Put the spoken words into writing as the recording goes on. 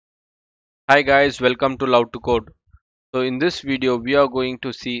Hi guys, welcome to Love to Code. So in this video we are going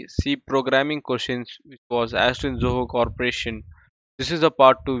to see C programming questions which was asked in Zoho Corporation. This is a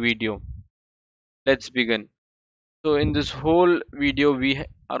part 2 video. Let's begin. So in this whole video we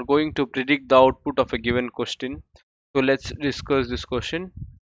are going to predict the output of a given question. So let's discuss this question.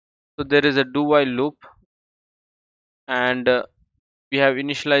 So there is a do while loop and we have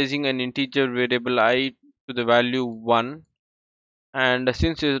initializing an integer variable I to the value 1, and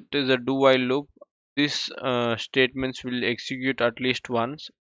since it is a do while loop, these statements will execute at least once,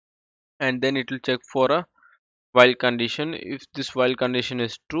 and then it will check for a while condition. If this while condition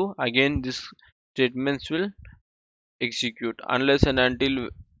is true, again this statements will execute unless and until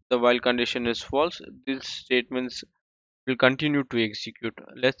the while condition is false. These statements will continue to execute.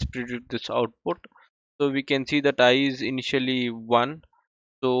 Let's predict this output. So we can see that I is initially 1,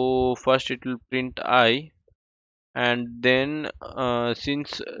 so first it will print I, and then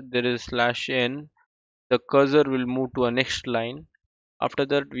since there is slash n, the cursor will move to a next line. After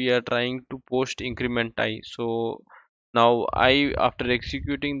that we are trying to post increment I. So now I, after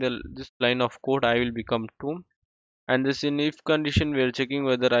executing this line of code, I will become 2, and this in if condition we are checking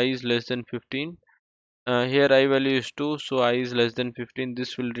whether I is less than 15. Here I value is 2, so I is less than 15.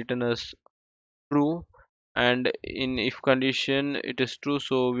 This will return as true, and in if condition it is true,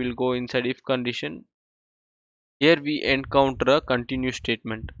 so we'll go inside if condition. Here we encounter a continue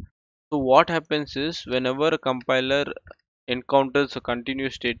statement. So what happens is whenever a compiler encounters a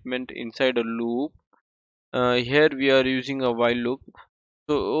continuous statement inside a loop, here we are using a while loop.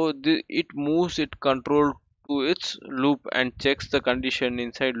 So it moves its control to its loop and checks the condition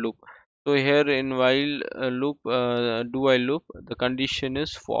inside loop. So here in while loop, do while loop, the condition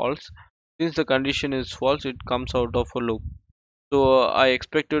is false. Since the condition is false, it comes out of a loop. So I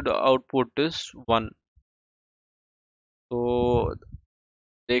expected output is 1. So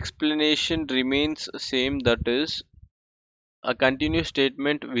the explanation remains same, that is a continuous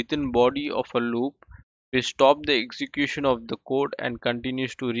statement within body of a loop will stop the execution of the code and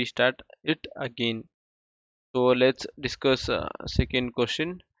continues to restart it again. So let's discuss second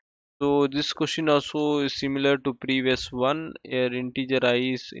question. So this question also is similar to previous one. Here integer I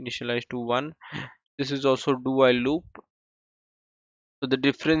is initialized to 1. This is also do while loop. So the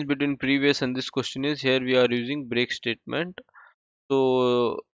difference between previous and this question is here we are using break statement.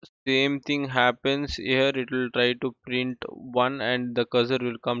 So same thing happens here. It will try to print 1 and the cursor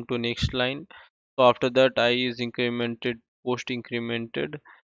will come to next line. So after that I is incremented, post incremented.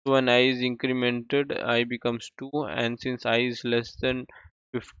 So when I is incremented, I becomes 2, and since I is less than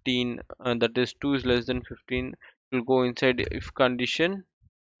 15, that is 2 is less than 15, will go inside if condition,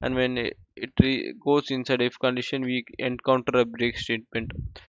 and when it goes inside if condition, we encounter a break statement.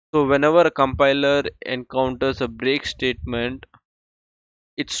 So whenever a compiler encounters a break statement,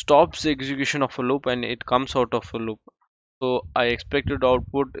 it stops the execution of a loop and it comes out of a loop. So I expected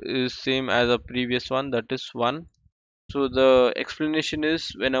output is same as a previous one, that is 1. So the explanation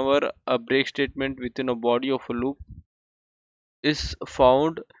is whenever a break statement within a body of a loop is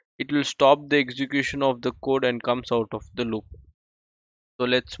found, it will stop the execution of the code and comes out of the loop. So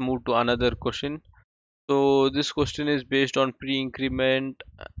let's move to another question. So this question is based on pre-increment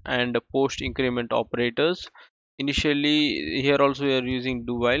and post-increment operators. Initially, here also we are using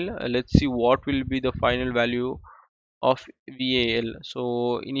do while. Let's see what will be the final value of VAL.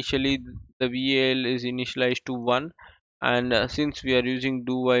 So initially the VAL is initialized to 1, and since we are using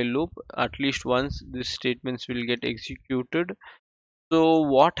do while loop, at least once these statements will get executed. So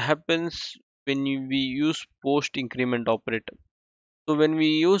what happens when we use post increment operator? So when we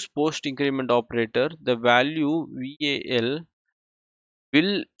use post increment operator, the value VAL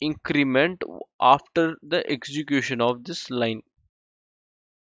will increment after the execution of this line.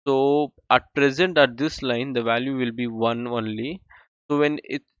 So at present at this line the value will be 1 only. So when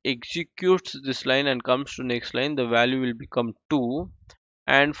it executes this line and comes to next line, the value will become 2.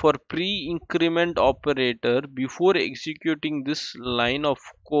 And for pre-increment operator, before executing this line of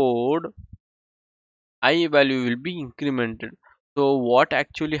code, I value will be incremented. So what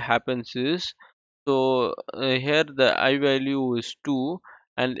actually happens is, so here the I value is 2,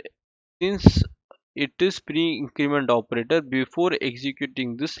 and since it is pre-increment operator, before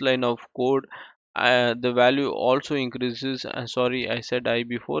executing this line of code, the value also increases. Sorry, I said I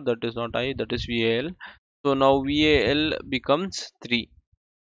before, that is not I, that is VAL. So now VAL becomes 3.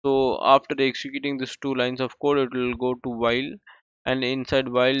 So after executing these two lines of code, it will go to while, and inside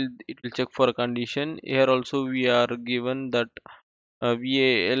while it will check for a condition. Here also we are given that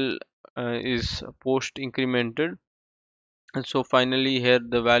VAL is post incremented, and so finally here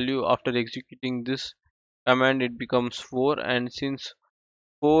the value after executing this command, it becomes 4, and since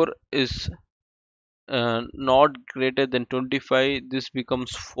 4 is not greater than 25, this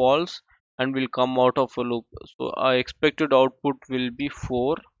becomes false and will come out of a loop. So our expected output will be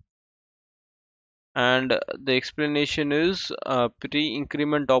 4, and the explanation is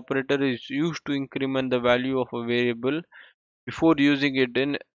pre-increment operator is used to increment the value of a variable before using it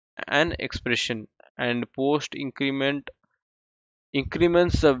in an expression, and post increment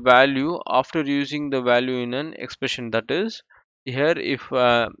increments the value after using the value in an expression. That is, here if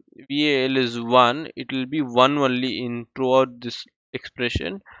val is 1, it will be 1 only in throughout this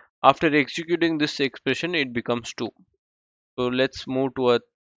expression. After executing this expression, it becomes 2. So let's move to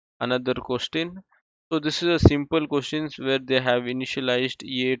another question. So this is a simple questions where they have initialized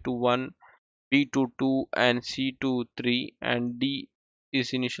a to 1, b to 2, and c to 3, and d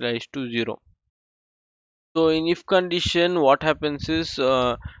is initialized to 0. So in if condition, what happens is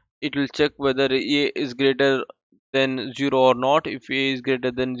it will check whether a is greater than 0 or not. If a is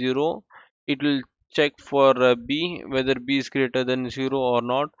greater than 0, it will check for b whether b is greater than 0 or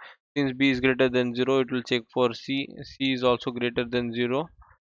not. Since b is greater than 0, it will check for c is also greater than 0.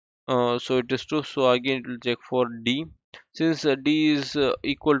 So it is true, so again it will check for d. Since d is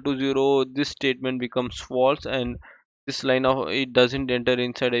equal to 0, this statement becomes false, and this line of it doesn't enter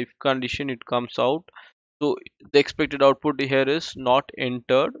inside if condition, it comes out. So the expected output here is not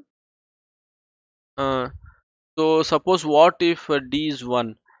entered. uh, so suppose what if d is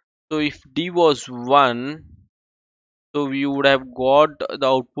 1. So if d was 1, so we would have got the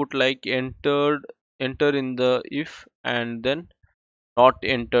output like enter in the if, and then not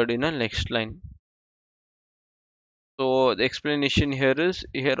entered in a next line. So the explanation here is,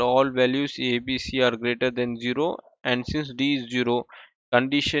 here all values a b c are greater than 0, and since d is 0,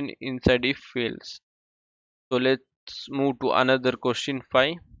 condition inside if fails. So let's move to another question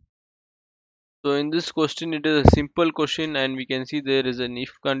 5. So in this question, it is a simple question, and we can see there is an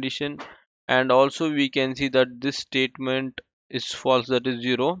if condition, and also we can see that this statement is false, that is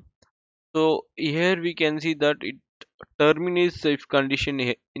 0. So here we can see that it terminates the if condition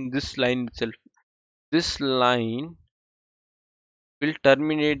in this line itself. This line will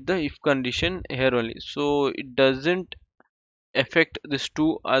terminate the if condition here only, so it doesn't affect these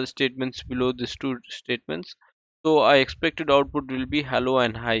two other statements below these two statements. So I expected output will be hello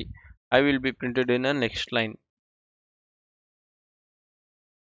and hi. I will be printed in a next line.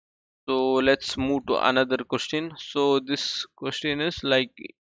 So let's move to another question. So this question is like,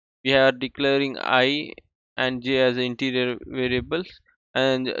 we are declaring I and j as interior variables,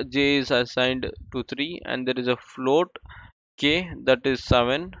 and j is assigned to 3, and there is a float k that is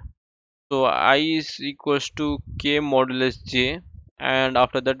 7. So I is equals to k modulus j, and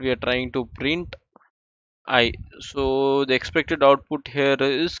after that we are trying to print I. So the expected output here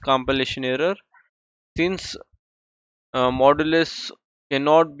is compilation error, since modulus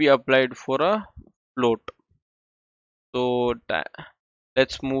cannot be applied for a float. So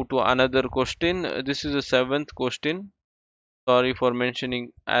let's move to another question. This is the seventh question. Sorry for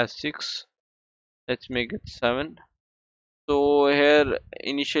mentioning as 6. Let's make it 7. So here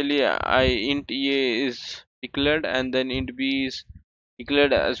initially I int a is declared, and then int b is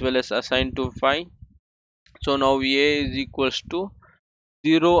declared as well as assigned to 5. So now a is equals to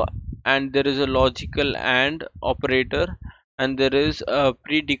 0, and there is a logical AND operator, and there is a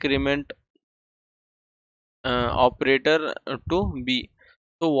pre-decrement operator to b.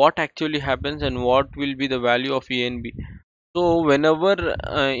 So what actually happens, and what will be the value of a and b? So whenever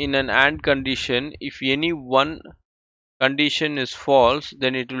in an AND condition, if any one condition is false,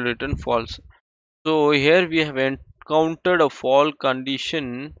 then it will return false. So here we have encountered a false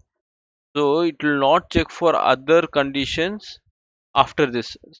condition, so it will not check for other conditions after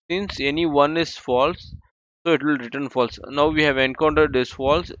this. Since any one is false, so it will return false. Now we have encountered this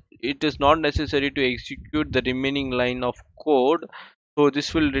false, it is not necessary to execute the remaining line of code, so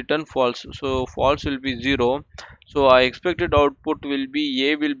this will return false. So false will be 0. So our expected output will be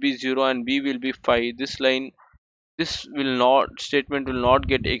a will be 0 and b will be 5. This line, this will not statement will not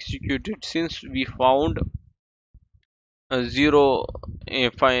get executed, since we found 0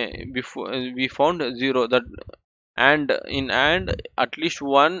 before we found 0, that and in and at least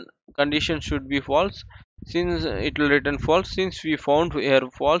one condition should be false. Since it will return false, since we found here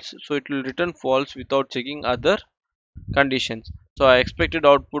false, so it will return false without checking other conditions. So our expected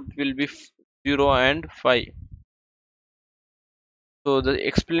output will be 0 and 5. So the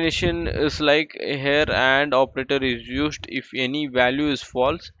explanation is like, here and operator is used if any value is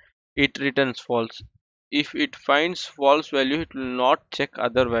false, it returns false. If it finds false value, it will not check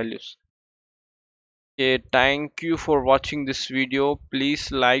other values. Okay, thank you for watching this video.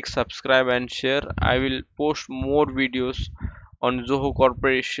 Please like, subscribe and share. I will post more videos on Zoho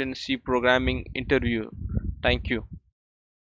Corporation C Programming Interview. Thank you.